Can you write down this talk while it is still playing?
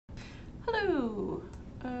Hello.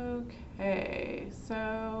 Okay,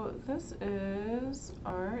 so this is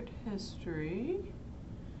art history,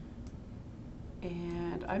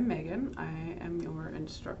 and I'm Megan. I am your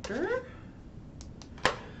instructor.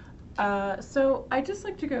 So I just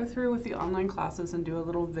like to go through with the online classes and do a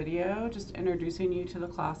little video just introducing you to the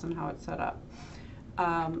class and how it's set up.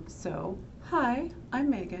 Hi, I'm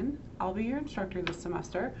Megan. I'll be your instructor this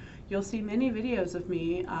semester. You'll see many videos of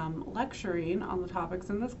me lecturing on the topics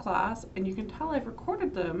in this class, and you can tell I've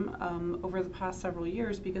recorded them over the past several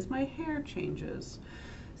years because my hair changes.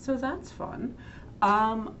 So that's fun.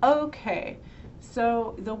 Okay,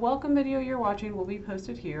 so the welcome video you're watching will be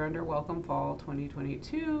posted here under Welcome Fall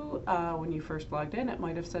 2022. When you first logged in, it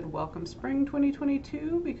might have said Welcome Spring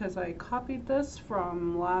 2022 because I copied this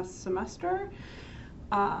from last semester.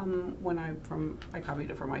 I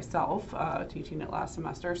copied it for myself, teaching it last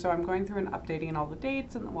semester. So I'm going through and updating all the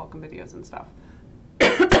dates and the welcome videos and stuff.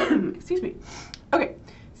 Excuse me. Okay,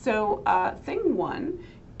 so thing one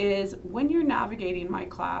is when you're navigating my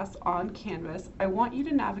class on Canvas, I want you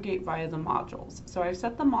to navigate via the modules. So I've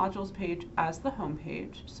set the modules page as the home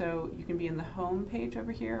page. So you can be in the home page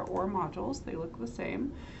over here or modules, they look the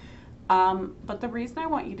same. But the reason I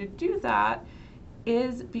want you to do that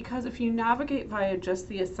is because if you navigate via just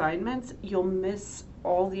the assignments, you'll miss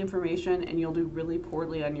all the information and you'll do really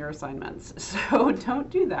poorly on your assignments. So don't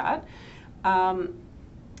do that.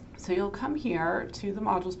 So you'll come here to the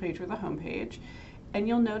modules page or the home page, and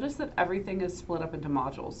you'll notice that everything is split up into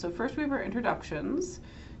modules. So first we have our introductions.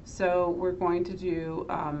 So we're going to do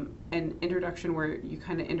an introduction where you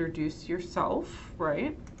kind of introduce yourself,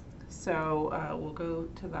 right? So we'll go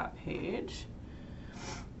to that page.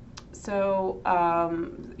 So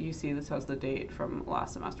you see this has the date from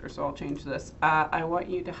last semester, so I'll change this. I want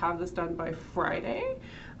you to have this done by Friday.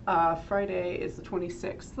 Friday is the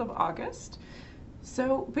 26th of August.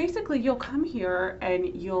 So basically you'll come here and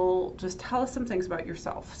you'll just tell us some things about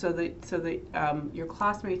yourself so that your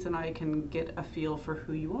classmates and I can get a feel for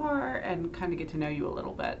who you are and kind of get to know you a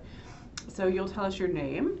little bit. So you'll tell us your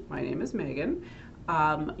name. My name is Megan.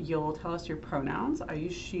 You'll tell us your pronouns. I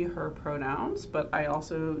use she, her pronouns, but I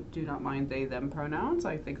also do not mind they, them pronouns.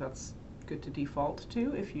 I think that's good to default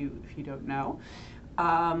to if you don't know. So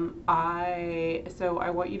I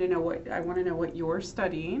want you to know I want to know what you're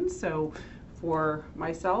studying. So for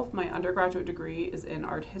myself, my undergraduate degree is in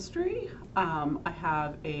art history. I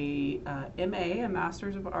have a MA, a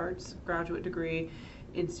Master's of Arts graduate degree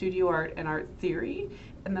in studio art and art theory.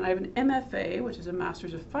 And then I have an MFA, which is a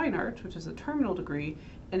Master's of Fine Arts, which is a terminal degree,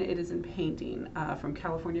 and it is in painting from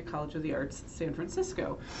California College of the Arts, San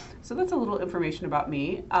Francisco. So that's a little information about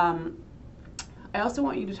me. I also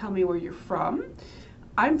want you to tell me where you're from.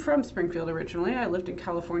 I'm from Springfield originally. I lived in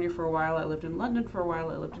California for a while. I lived in London for a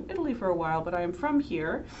while. I lived in Italy for a while, but I am from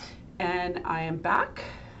here, and I am back.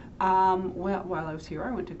 While I was here,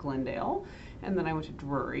 I went to Glendale, and then I went to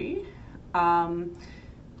Drury.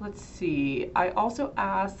 Let's see. I also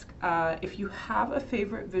ask if you have a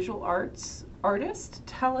favorite visual arts artist,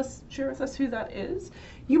 share with us who that is.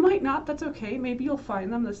 You might not, that's okay. Maybe you'll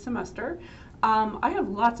find them this semester. I have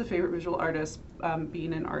lots of favorite visual artists.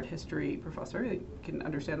 Being an art history professor, you can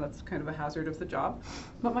understand that's kind of a hazard of the job.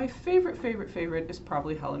 But my favorite is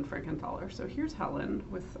probably Helen Frankenthaler. So here's Helen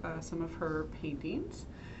with some of her paintings.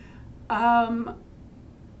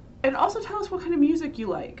 And also tell us what kind of music you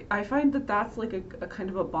like. I find that that's like a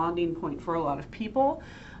kind of a bonding point for a lot of people.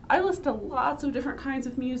 I listen to lots of different kinds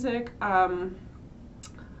of music. I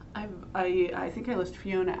think I list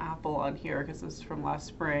Fiona Apple on here because this is from last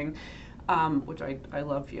spring, which I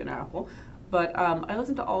love Fiona Apple. But I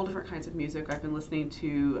listen to all different kinds of music. I've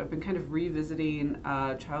been kind of revisiting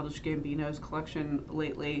Childish Gambino's collection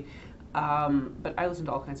lately, but I listen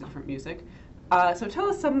to all kinds of different music. So tell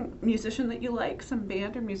us some musician that you like, some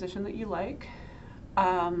band or musician that you like.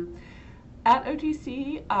 At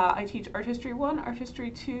OTC, I teach Art History 1, Art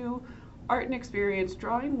History 2, Art and Experience,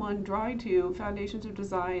 Drawing 1, Drawing 2, Foundations of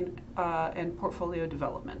Design, and Portfolio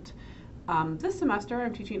Development. This semester,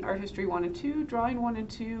 I'm teaching Art History 1 and 2, Drawing 1 and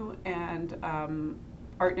 2, and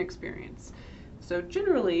Art and Experience. So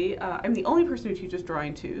generally, I'm the only person who teaches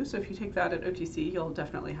Drawing 2, so if you take that at OTC, you'll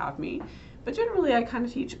definitely have me. But generally, I kind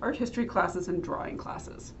of teach art history classes and drawing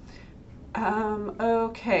classes.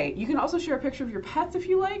 Okay, you can also share a picture of your pets if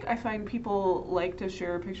you like. I find people like to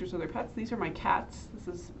share pictures of their pets. These are my cats. This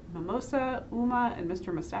is Mimosa, Uma, and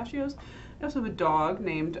Mr. Mustachios. I also have a dog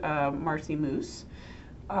named Marcy Moose.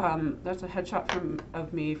 That's a headshot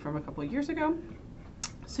of me from a couple of years ago.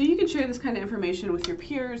 So you can share this kind of information with your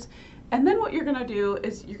peers. And then what you're going to do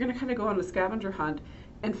is you're going to kind of go on a scavenger hunt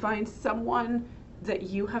and find someone that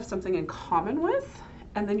you have something in common with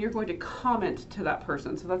and then you're going to comment to that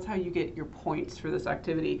person. So that's how you get your points for this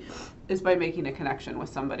activity, is by making a connection with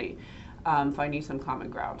somebody, finding some common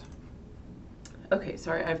ground. Okay,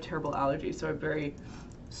 sorry, I have terrible allergies, so I'm very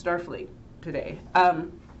snarfly today.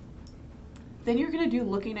 Then you're going to do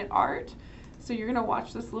looking at art. So you're going to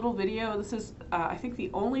watch this little video. This is, I think,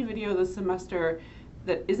 the only video this semester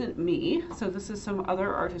that isn't me. So this is some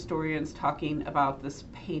other art historians talking about this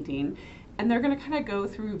painting, and they're going to kind of go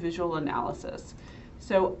through visual analysis.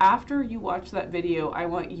 So after you watch that video, I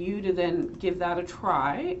want you to then give that a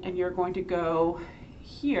try, and you're going to go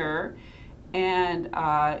here and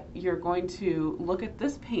you're going to look at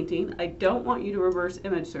this painting. I don't want you to reverse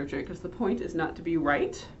image search it, because the point is not to be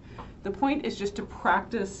right. The point is just to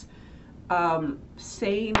practice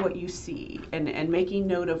saying what you see and making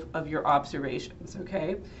note of your observations,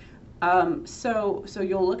 okay? So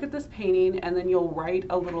you'll look at this painting, and then you'll write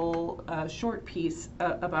a little short piece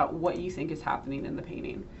about what you think is happening in the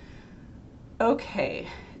painting. Okay,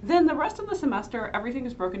 then the rest of the semester, everything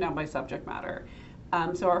is broken down by subject matter.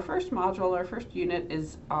 So our first module, our first unit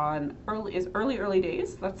is on early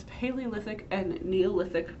days. That's Paleolithic and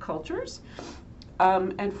Neolithic cultures.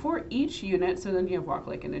 And for each unit, so then you have Rock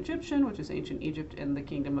Lake and Egyptian, which is ancient Egypt and the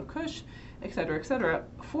Kingdom of Kush, et cetera, et cetera.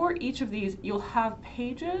 For each of these, you'll have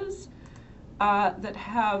pages that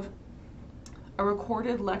have a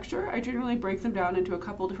recorded lecture. I generally break them down into a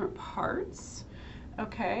couple different parts,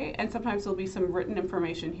 okay? And sometimes there'll be some written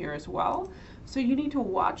information here as well. So you need to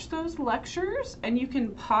watch those lectures, and you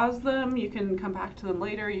can pause them, you can come back to them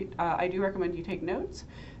later. I do recommend you take notes.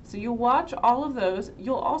 So you'll watch all of those.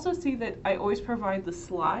 You'll also see that I always provide the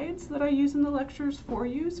slides that I use in the lectures for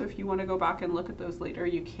you. So if you want to go back and look at those later,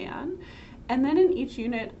 you can. And then in each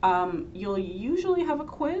unit, you'll usually have a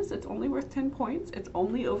quiz. It's only worth 10 points. It's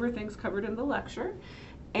only over things covered in the lecture.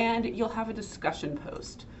 And you'll have a discussion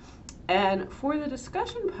post. And for the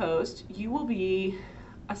discussion post, you will be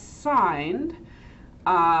assigned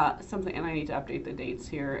something, and I need to update the dates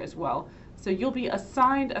here as well. So you'll be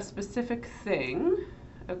assigned a specific thing.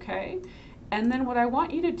 Okay, and then what I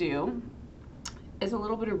want you to do is a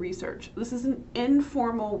little bit of research. This is an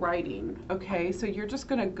informal writing, okay? So you're just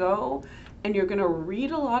gonna go and you're gonna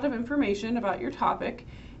read a lot of information about your topic,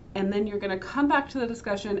 and then you're gonna come back to the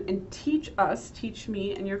discussion and teach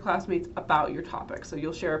me and your classmates about your topic. So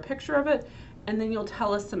you'll share a picture of it, and then you'll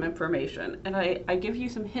tell us some information. And I give you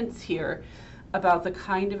some hints here about the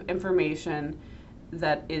kind of information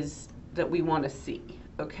that we wanna see.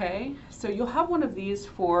 Okay, so you'll have one of these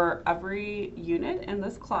for every unit in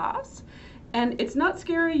this class, and it's not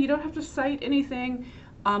scary. You don't have to cite anything.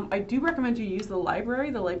 I do recommend you use the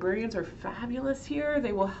library. The librarians are fabulous here.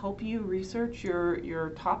 They will help you research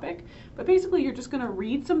your topic, but basically you're just going to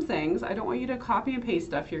read some things. I don't want you to copy and paste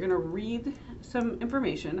stuff. You're going to read some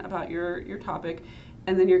information about your topic,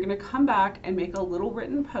 and then you're going to come back and make a little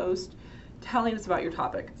written post telling us about your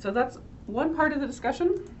topic. So that's one part of the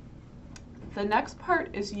discussion. The next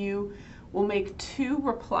part is you will make 2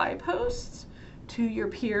 reply posts to your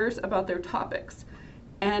peers about their topics.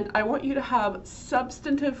 And I want you to have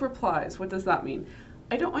substantive replies. What does that mean?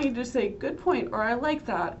 I don't want you to just say, good point, or I like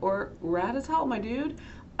that, or rad as hell, my dude.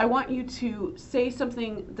 I want you to say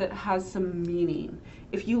something that has some meaning.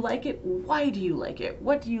 If you like it, why do you like it?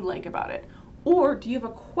 What do you like about it? Or do you have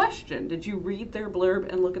a question? Did you read their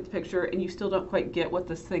blurb and look at the picture and you still don't quite get what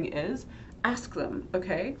this thing is? Ask them,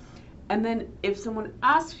 okay? And then if someone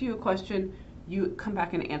asks you a question, you come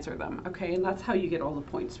back and answer them, okay? And that's how you get all the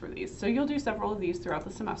points for these. So you'll do several of these throughout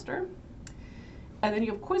the semester. And then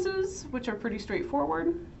you have quizzes, which are pretty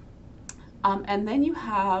straightforward. And then you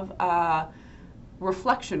have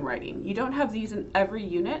reflection writing. You don't have these in every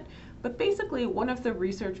unit, but basically one of the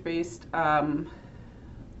research-based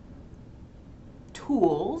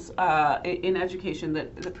tools in education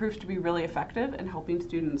that proves to be really effective in helping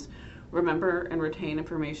students remember and retain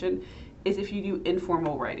information is if you do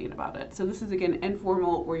informal writing about it. So this is, again,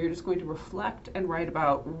 informal, where you're just going to reflect and write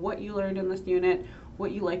about what you learned in this unit,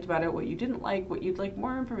 what you liked about it, what you didn't like, what you'd like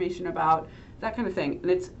more information about, that kind of thing.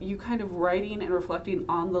 And it's you kind of writing and reflecting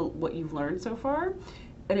on what you've learned so far,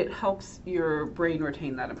 and it helps your brain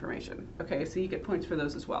retain that information. Okay, so you get points for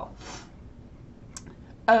those as well.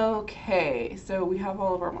 Okay, so we have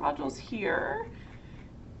all of our modules here,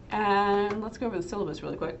 and let's go over the syllabus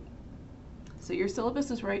really quick. So your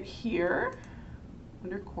syllabus is right here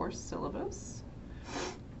under course syllabus.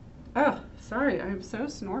 Oh, sorry, I'm so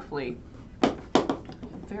snorfly.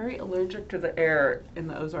 I'm very allergic to the air in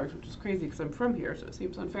the Ozarks, which is crazy because I'm from here, so it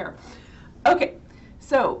seems unfair. Okay,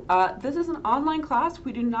 so this is an online class.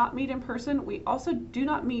 We do not meet in person. We also do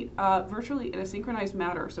not meet virtually in a synchronized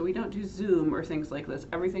manner, so we don't do Zoom or things like this.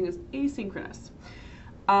 Everything is asynchronous.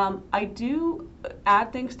 I do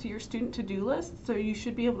add things to your student to-do list, so you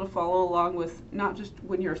should be able to follow along with not just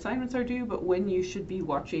when your assignments are due, but when you should be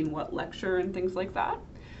watching what lecture and things like that.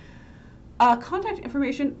 Contact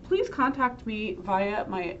information, please contact me via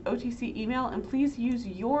my OTC email, and please use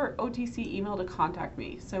your OTC email to contact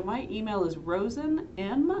me. So my email is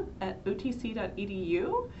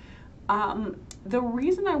rosenm@otc.edu. The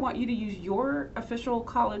reason I want you to use your official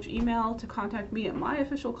college email to contact me at my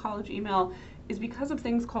official college email is because of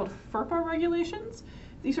things called FERPA regulations.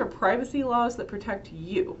 These are privacy laws that protect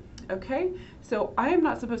you, okay? So I am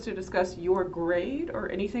not supposed to discuss your grade or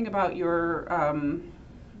anything about your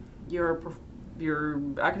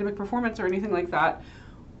academic performance or anything like that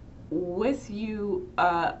with you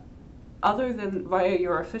other than via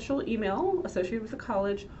your official email associated with the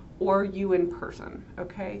college or you in person,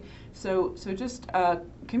 okay? So just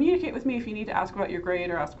communicate with me if you need to ask about your grade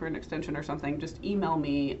or ask for an extension or something. Just email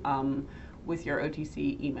me with your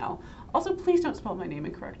OTC email. Also, please don't spell my name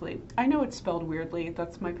incorrectly. I know it's spelled weirdly.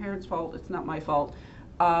 That's my parents' fault. It's not my fault.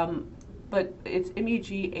 But it's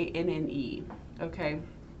Meganne, okay?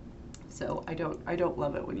 So I don't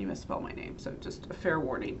love it when you misspell my name, so just a fair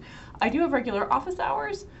warning. I do have regular office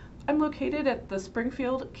hours. I'm located at the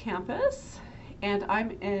Springfield campus, and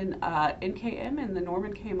I'm in NKM in the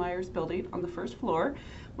Norman K. Myers building on the first floor.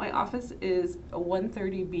 My office is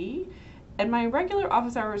 130B, and my regular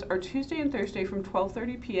office hours are Tuesday and Thursday from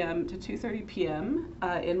 12:30 p.m. to 2:30 p.m.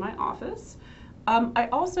 In my office. I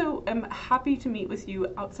also am happy to meet with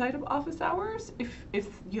you outside of office hours.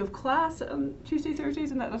 If you have class on Tuesday, Thursdays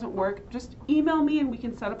and that doesn't work, just email me and we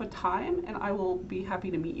can set up a time, and I will be happy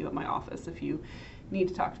to meet you at my office if you need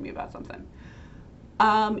to talk to me about something.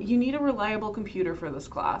 You need a reliable computer for this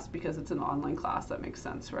class because it's an online class. That makes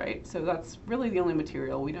sense, right? So that's really the only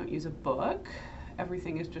material. We don't use a book.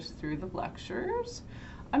 Everything is just through the lectures.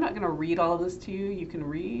 I'm not going to read all of this to you. You can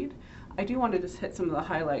read. I do want to just hit some of the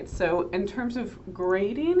highlights. So in terms of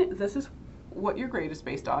grading, this is what your grade is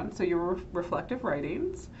based on. So your reflective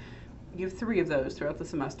writings, you have 3 of those throughout the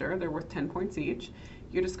semester. They're worth 10 points each.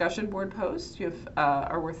 Your discussion board posts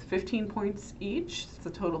are worth 15 points each. It's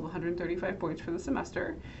a total of 135 points for the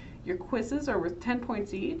semester. Your quizzes are worth 10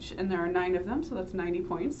 points each, and there are 9 of them, so that's 90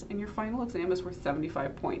 points. And your final exam is worth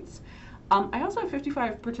 75 points. I also have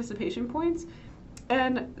 55 participation points.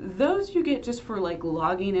 And those you get just for like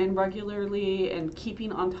logging in regularly and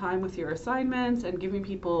keeping on time with your assignments and giving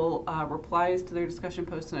people replies to their discussion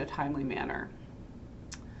posts in a timely manner.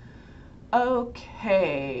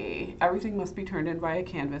 Okay, everything must be turned in via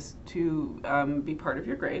Canvas to be part of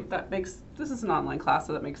your grade. This is an online class,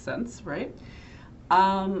 so that makes sense, right?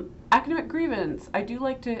 Academic grievance, I do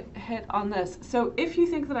like to hit on this. So if you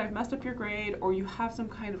think that I've messed up your grade or you have some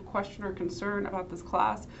kind of question or concern about this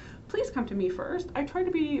class, please come to me first. I try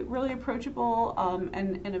to be really approachable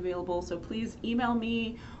and available, so please email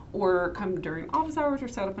me or come during office hours or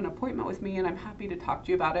set up an appointment with me, and I'm happy to talk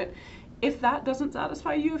to you about it. If that doesn't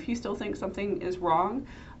satisfy you, if you still think something is wrong,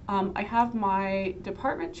 I have my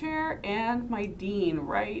department chair and my dean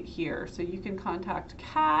right here. So you can contact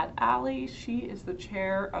Kat Alley. She is the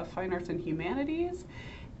chair of Fine Arts and Humanities.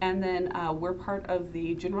 And then we're part of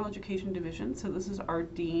the General Education Division. So this is our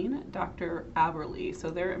dean, Dr. Aberly. So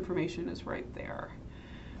their information is right there.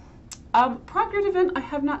 Proctored event, I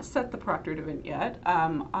have not set the proctored event yet.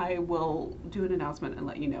 I will do an announcement and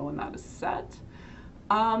let you know when that is set.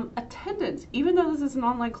 Attendance, even though this is an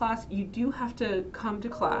online class, you do have to come to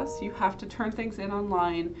class. You have to turn things in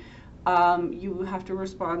online. You have to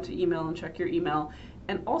respond to email and check your email.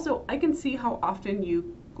 And also, I can see how often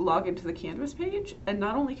you log into the Canvas page, and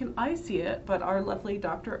not only can I see it, but our lovely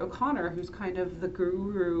Dr. O'Connor, who's kind of the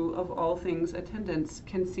guru of all things attendance,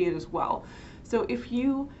 can see it as well. So if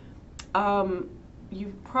you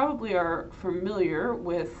probably are familiar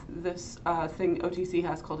with this thing OTC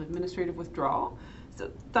has called administrative withdrawal. So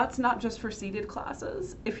that's not just for seated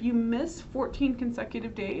classes. If you miss 14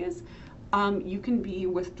 consecutive days, you can be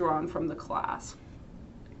withdrawn from the class.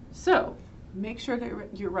 So make sure that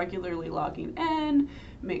you're regularly logging in,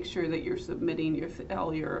 make sure that you're submitting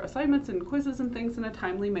all your assignments and quizzes and things in a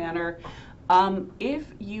timely manner. If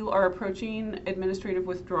you are approaching administrative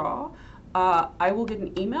withdrawal, I will get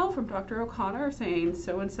an email from Dr. O'Connor saying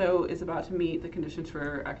so-and-so is about to meet the conditions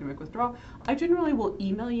for academic withdrawal. I generally will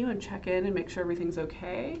email you and check in and make sure everything's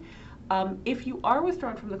okay. If you are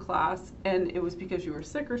withdrawn from the class and it was because you were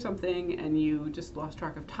sick or something and you just lost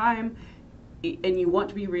track of time and you want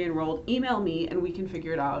to be re-enrolled, email me and we can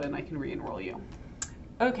figure it out and I can re-enroll you.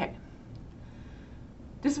 Okay.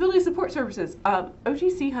 Disability support services.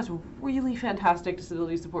 OTC has really fantastic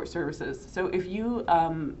disability support services. So if you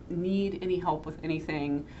need any help with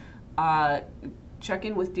anything, check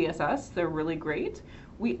in with DSS. They're really great.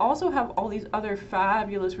 We also have all these other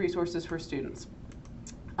fabulous resources for students.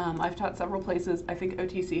 I've taught several places. I think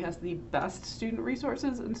OTC has the best student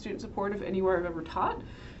resources and student support of anywhere I've ever taught.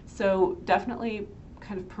 So definitely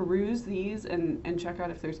kind of peruse these and check out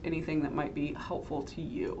if there's anything that might be helpful to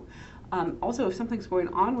you. Also, if something's going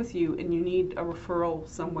on with you and you need a referral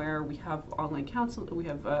somewhere, we have online counsel, we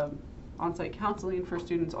have on-site counseling for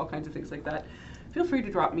students, all kinds of things like that. Feel free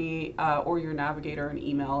to drop me or your navigator an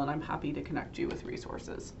email, and I'm happy to connect you with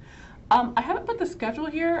resources. I haven't put the schedule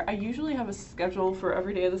here. I usually have a schedule for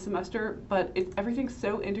every day of the semester, but everything's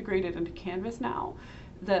so integrated into Canvas now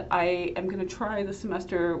that I am going to try the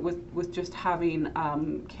semester with just having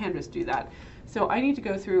Canvas do that. So I need to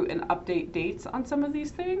go through and update dates on some of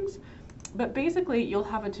these things, but basically you'll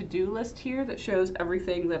have a to-do list here that shows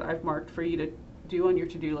everything that I've marked for you to do on your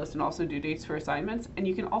to-do list and also due dates for assignments. And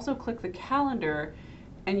you can also click the calendar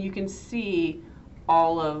and you can see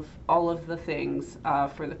all of the things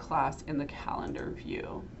for the class in the calendar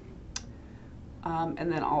view.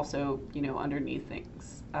 And then also, you know, underneath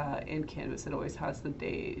things in Canvas, it always has the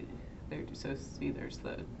date there. So see, there's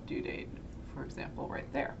the due date, for example, right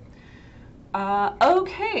there.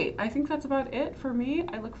 Okay, I think that's about it for me.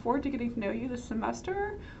 I look forward to getting to know you this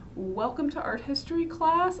semester. Welcome to art history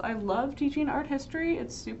class. I love teaching art history.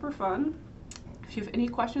 It's super fun. If you have any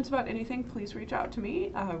questions about anything, please reach out to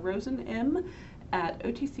me,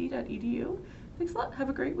 rosenm@otc.edu. Thanks a lot. Have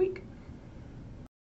a great week.